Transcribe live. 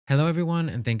Hello everyone,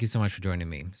 and thank you so much for joining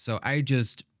me. So I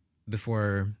just,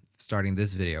 before starting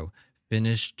this video,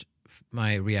 finished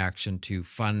my reaction to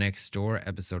Fun Next Door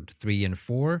episode 3 and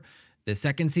 4, the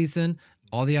second season.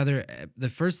 All the other, the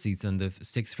first season, the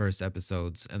 6 first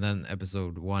episodes, and then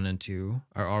episode 1 and 2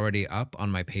 are already up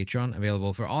on my Patreon,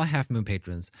 available for all Half Moon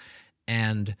patrons.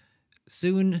 And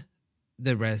soon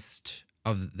the rest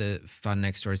of the Fun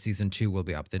Next Door season 2 will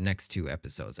be up, the next 2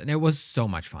 episodes. And it was so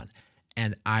much fun.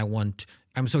 And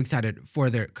I'm so excited for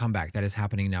their comeback that is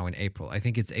happening now in April. I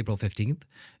think it's April 15th.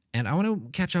 And I want to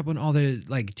catch up on all the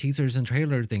like teasers and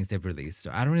trailer things they've released.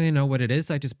 So I don't really know what it is.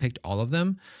 I just picked all of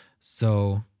them.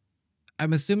 So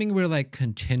I'm assuming we're like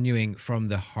continuing from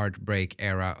the heartbreak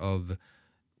era of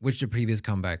which the previous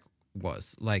comeback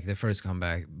was, like the first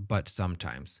comeback, but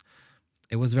sometimes.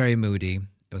 It was very moody.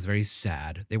 It was very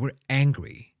sad. They were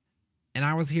angry. And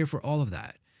I was here for all of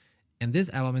that. And this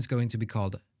album is going to be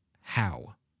called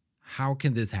How? How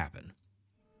can this happen?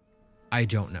 I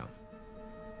don't know.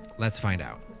 Let's find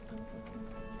out.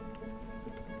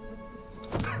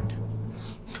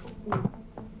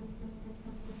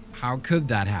 How could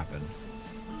that happen?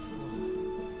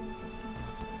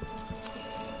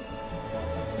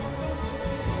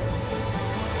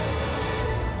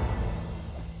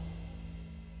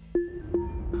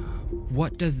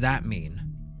 What does that mean?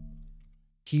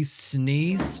 He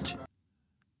sneezed?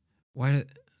 Why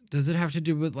does it have to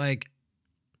do with like...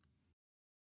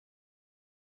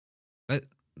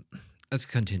 Let's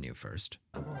continue first.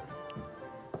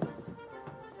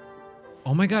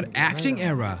 Oh my god, acting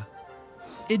era.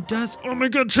 It does. Oh my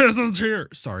god, Chesnut's here.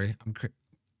 Sorry, I'm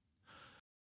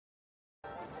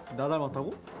나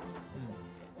닮았다고?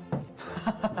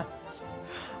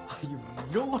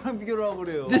 이런 거랑 비교를 하고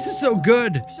그래요. This is so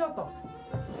good.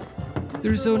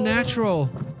 They're so natural.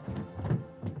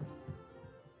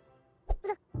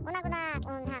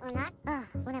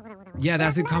 Yeah,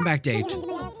 that's a comeback date.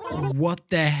 What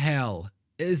the hell?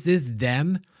 Is this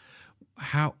them?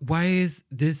 How? Why is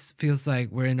this feels like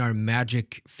we're in our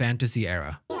magic fantasy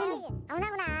era?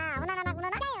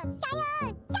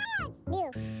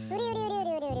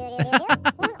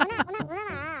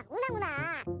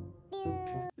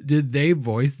 Did they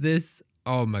voice this?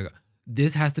 Oh my god.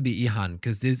 This has to be Ihan,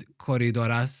 because this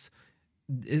corridoras,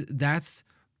 that's,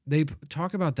 they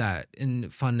talk about that in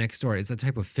Fun Next Door. It's a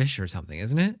type of fish or something,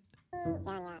 isn't it?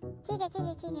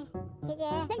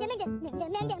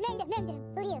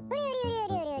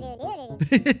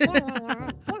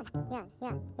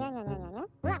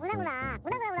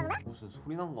 무슨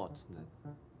소리 난 거 같은데.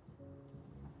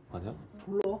 아니야?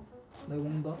 몰라. 나 이거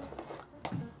온다.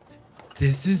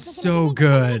 This is so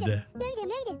good.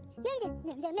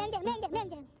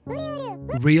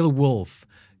 Real Wolf.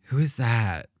 Who is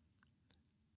that?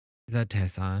 Is that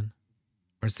Taesan?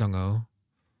 Or Sungho?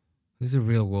 Who's a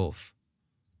Real Wolf?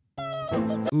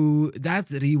 Ooh,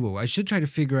 that's Riwoo. I should try to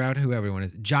figure out who everyone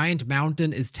is. Giant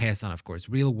Mountain is Taesan, of course.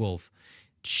 Real Wolf.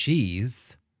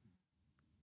 Cheese.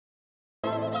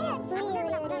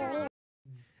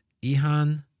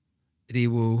 Ihan,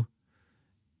 Riwoo,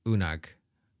 Unag.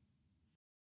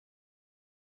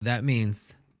 That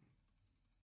means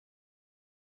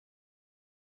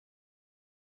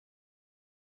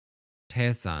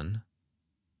Taesan.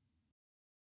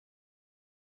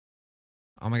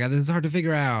 Oh my god, this is hard to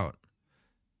figure out.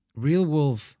 Real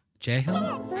Wolf,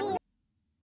 Jaehyun?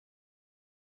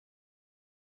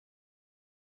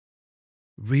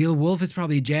 Real Wolf is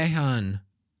probably Jaehyun.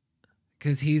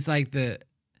 Because he's like the...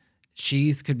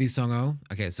 Cheese could be Sungho.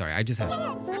 Okay, sorry, I just have...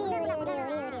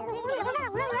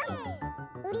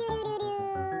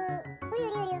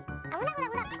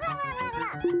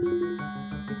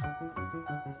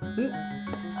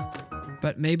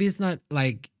 But maybe it's not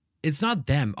like... It's not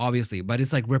them, obviously, but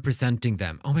it's like representing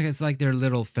them. Oh my god, it's like they're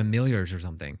little familiars or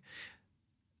something.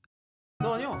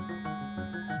 나 아니야.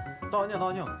 나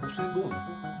아니야. 무슨 돈?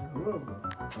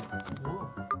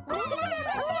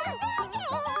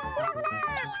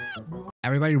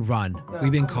 Everybody run.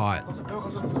 We've been caught.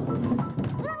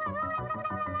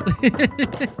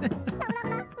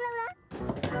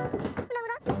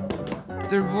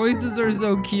 Their voices are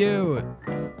so cute.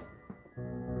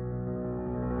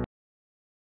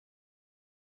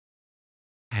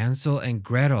 Hansel and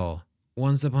Gretel,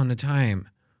 Once Upon a Time,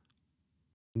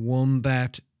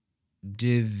 Wombat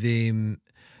Divim.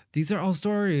 These are all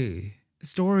stories,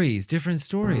 different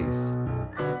stories.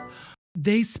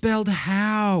 They spelled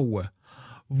how.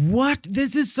 What?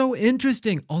 This is so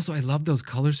interesting. Also, I love those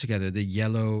colors together, the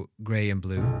yellow, gray, and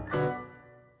blue.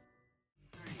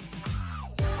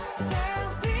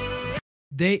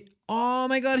 Oh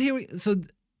my god, here we, so,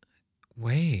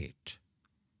 wait.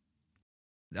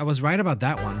 I was right about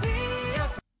that one.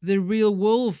 The real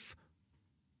wolf.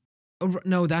 Oh,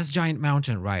 no, that's Giant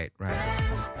Mountain. Right.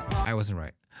 I wasn't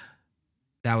right.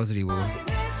 That was the wolf.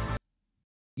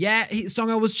 Yeah, song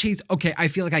I was chased. Okay, I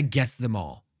feel like I guessed them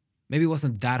all. Maybe it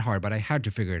wasn't that hard, but I had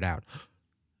to figure it out.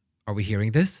 Are we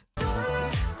hearing this?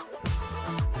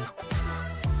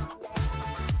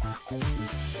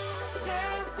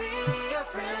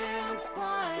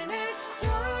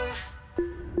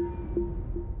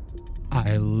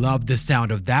 I love the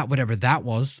sound of that, whatever that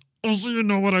was. Also, you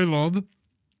know what I love?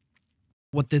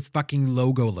 What this fucking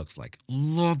logo looks like.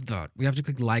 Love that. We have to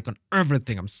click like on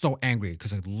everything. I'm so angry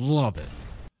because I love it.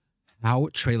 How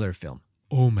trailer film.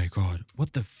 Oh my god.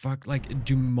 What the fuck? Like,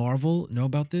 do Marvel know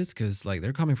about this? Because, like,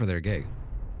 they're coming for their gig.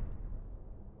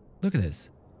 Look at this.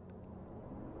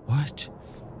 What?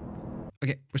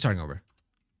 Okay, we're starting over.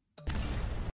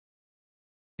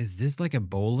 Is this like a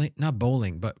bowling? Not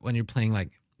bowling, but when you're playing,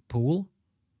 like, pool?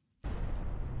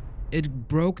 It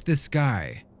broke the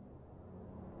sky.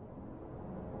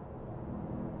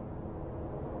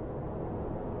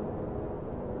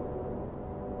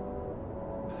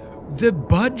 The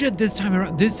budget this time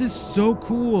around. This is so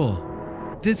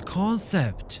cool. This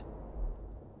concept.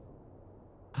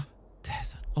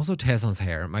 Taesan. Also, Taesan's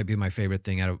hair might be my favorite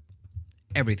thing out of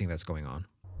everything that's going on.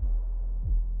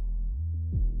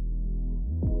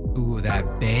 Ooh,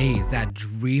 that bass. That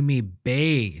dreamy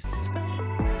bass.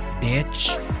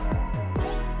 Bitch.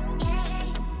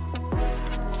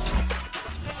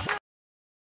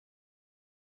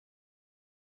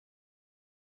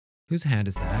 Whose hand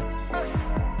is that?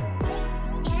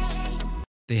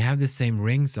 They have the same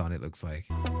rings on, it looks like.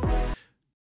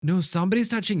 No, somebody's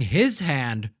touching his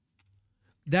hand.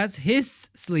 That's his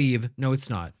sleeve. No, it's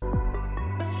not.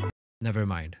 Never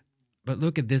mind. But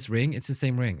look at this ring. It's the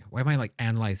same ring. Why am I like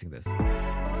analyzing this?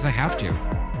 Because I have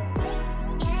to.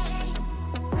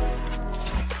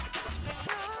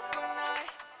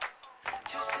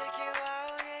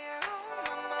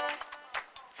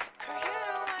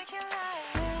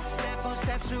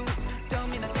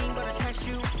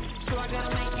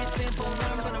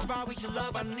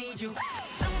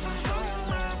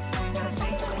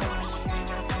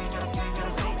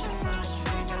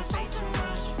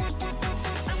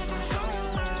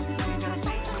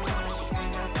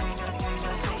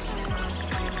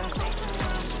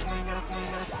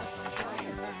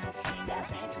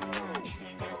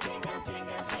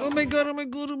 Oh my god, oh my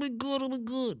god, oh my god, oh my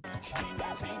god.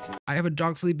 I have a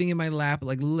dog sleeping in my lap,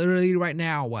 like literally right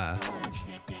now. What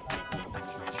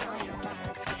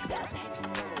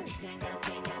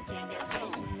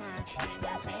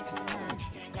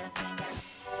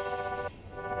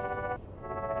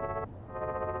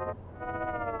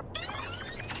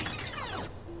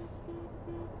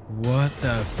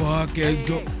the fuck is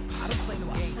going on?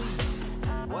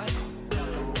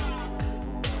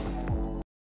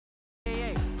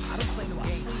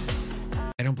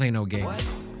 I don't play no games.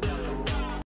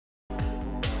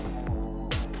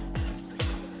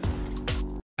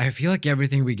 I feel like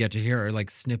everything we get to hear are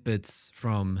like snippets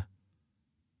from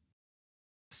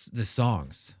the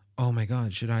songs. Oh my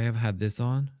god, should I have had this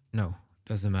on? No,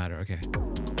 doesn't matter. Okay.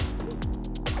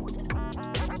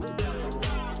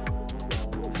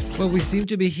 Well, we seem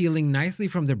to be healing nicely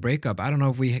from the breakup. I don't know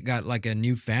if we got like a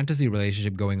new fantasy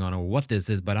relationship going on or what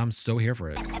this is, but I'm so here for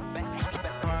it.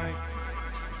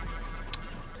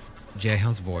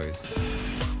 Jaehyun's voice.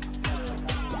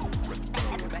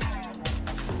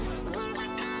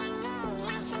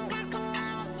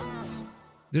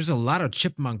 There's a lot of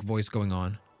chipmunk voice going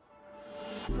on.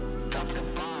 Drop the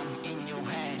bomb in your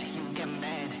head, you get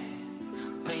mad.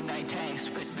 Late night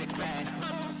text with regret.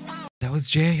 That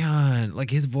was Jaehyun. Like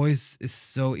his voice is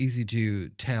so easy to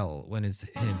tell when it's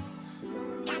him.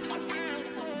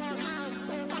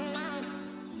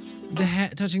 The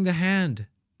touching the hand.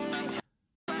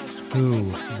 Who?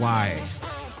 Why?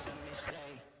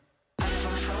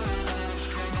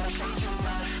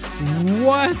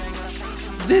 What?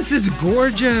 This is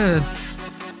gorgeous.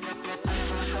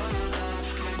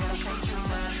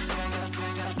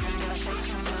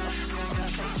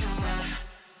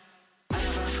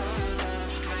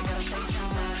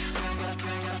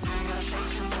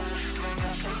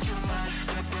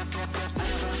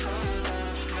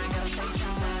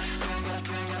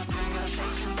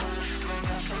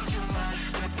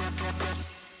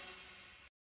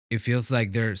 It feels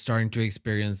like they're starting to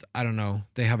experience, I don't know,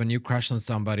 they have a new crush on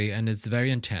somebody and it's very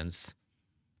intense.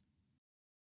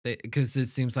 Because it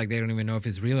seems like they don't even know if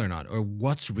it's real or not, or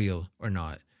what's real or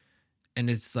not. And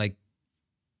it's like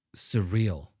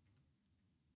surreal.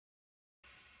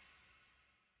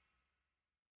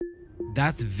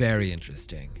 That's very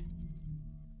interesting.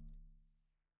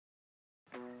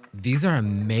 these are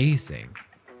amazing.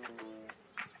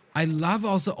 I love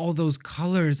also all those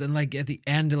colors, and like at the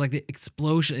end, like the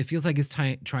explosion, it feels like it's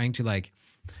trying to like,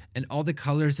 and all the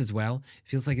colors as well, it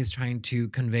feels like it's trying to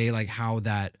convey like how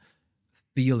that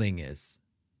feeling is.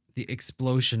 The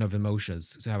explosion of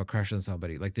emotions to have a crush on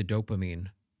somebody, like the dopamine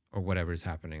or whatever is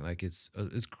happening. Like it's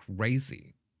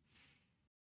crazy.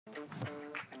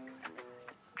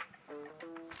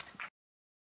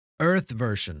 Earth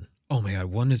version. Oh my god,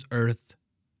 one is earth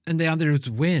and the other is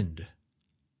wind.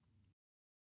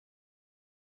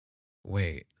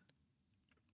 Wait.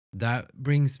 That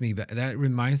brings me back. That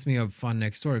reminds me of Fun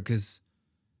Next Door, because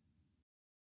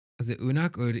was it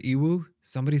Unak or Iwu?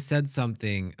 Somebody said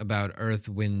something about earth,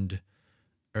 wind,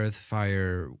 earth,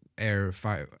 fire, air,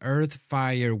 fire, earth,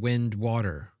 fire, wind,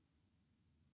 water.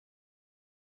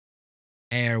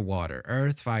 Air, water.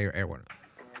 Earth, fire, air, water.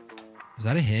 Was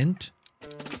that a hint?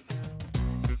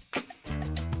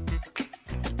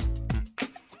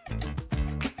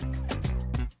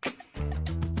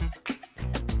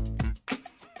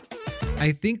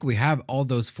 I think we have all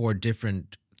those four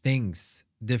different things.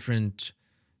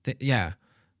 Yeah.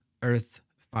 Earth,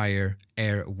 fire,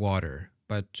 air, water.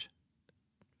 But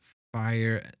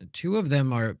fire, two of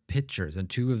them are pictures and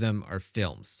two of them are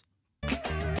films.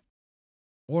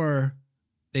 Or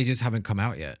they just haven't come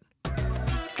out yet.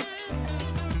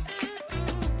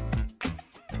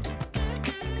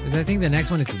 Because I think the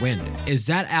next one is wind. Is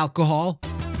that alcohol?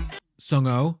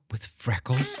 Sung-oh with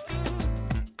freckles?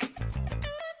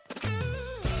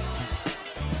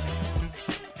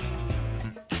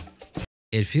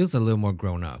 It feels a little more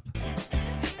grown up.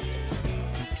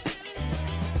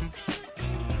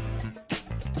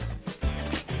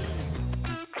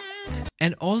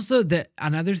 And also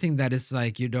another thing that is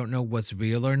like, you don't know what's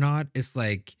real or not. It's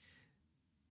like,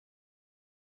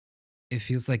 it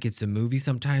feels like it's a movie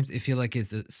sometimes. It feels like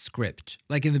it's a script.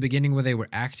 Like in the beginning where they were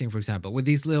acting, for example, with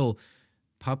these little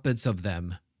puppets of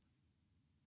them.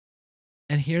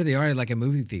 And here they are like a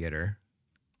movie theater.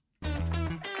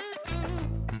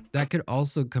 That could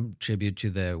also contribute to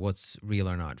the what's real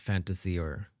or not, fantasy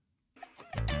or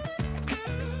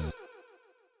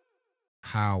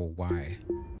how, why.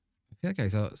 I feel like I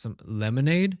saw some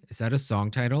Lemonade. Is that a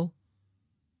song title?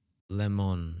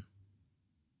 Lemon.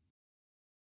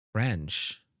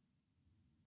 French.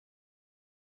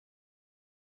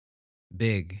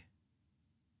 Big.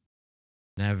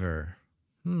 Never.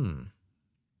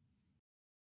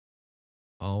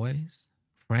 Always.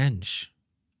 French.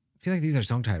 I feel like these are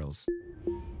song titles.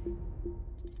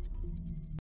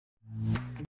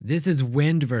 This is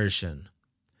wind version.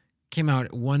 Came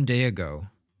out 1 day ago.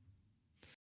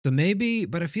 So maybe,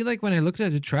 but I feel like when I looked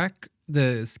at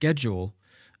the schedule,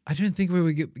 I didn't think we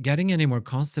were getting any more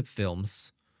concept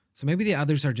films. So maybe the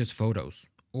others are just photos.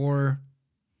 Or,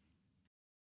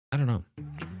 I don't know.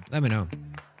 Let me know.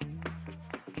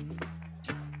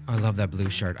 Oh, I love that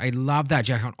blue shirt. I love that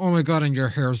jacket. Oh my god, and your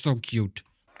hair is so cute.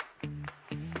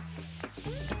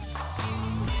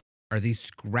 Are these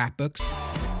scrapbooks?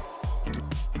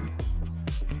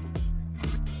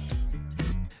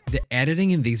 The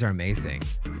editing in these are amazing.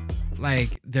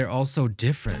 Like, they're all so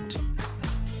different.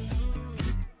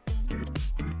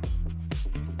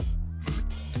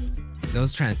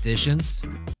 Those transitions.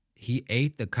 He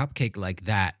ate the cupcake like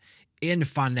that in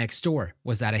Fun Next Door.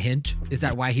 Was that a hint? Is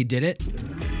that why he did it?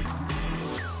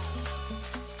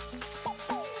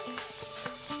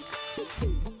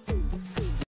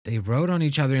 They wrote on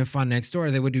each other in Fun Next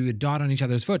Door. They would do a dot on each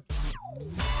other's foot.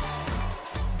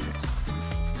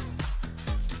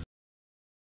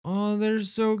 Oh, they're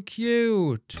so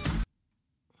cute.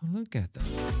 Look at them.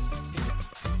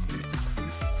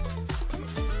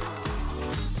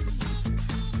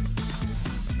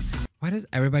 Why does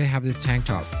everybody have this tank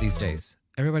top these days?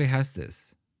 Everybody has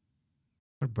this.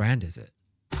 What brand is it?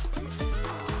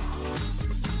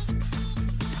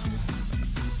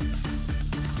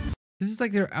 This is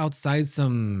like they're outside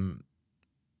some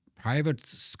private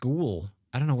school.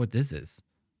 I don't know what this is.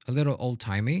 A little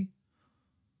old-timey.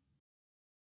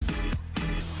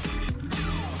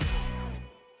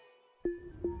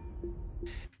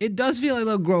 It does feel a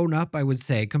little grown up, I would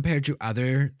say, compared to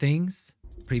other things,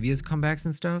 previous comebacks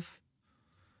and stuff.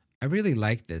 I really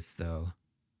like this though.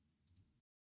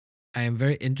 I am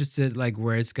very interested like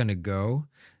where it's gonna go.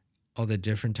 All the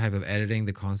different type of editing,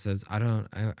 the concepts.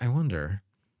 I wonder.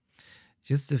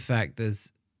 Just the fact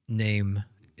this name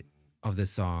of the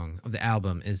song, of the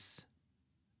album is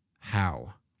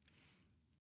How.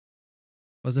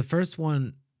 Was the first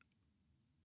one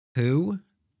Who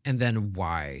and then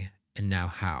Why and now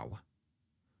How.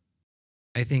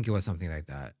 I think it was something like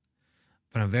that.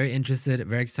 But I'm very interested,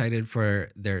 very excited for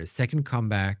their second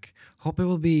comeback. Hope it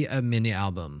will be a mini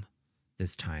album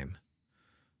this time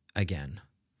again.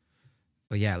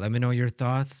 But yeah, let me know your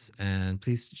thoughts, and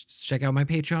please check out my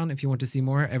Patreon if you want to see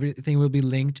more. Everything will be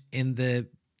linked in the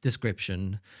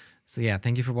description. So yeah,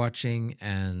 thank you for watching,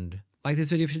 and like this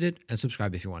video if you did, and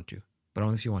subscribe if you want to, but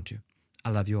only if you want to.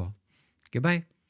 I love you all. Goodbye.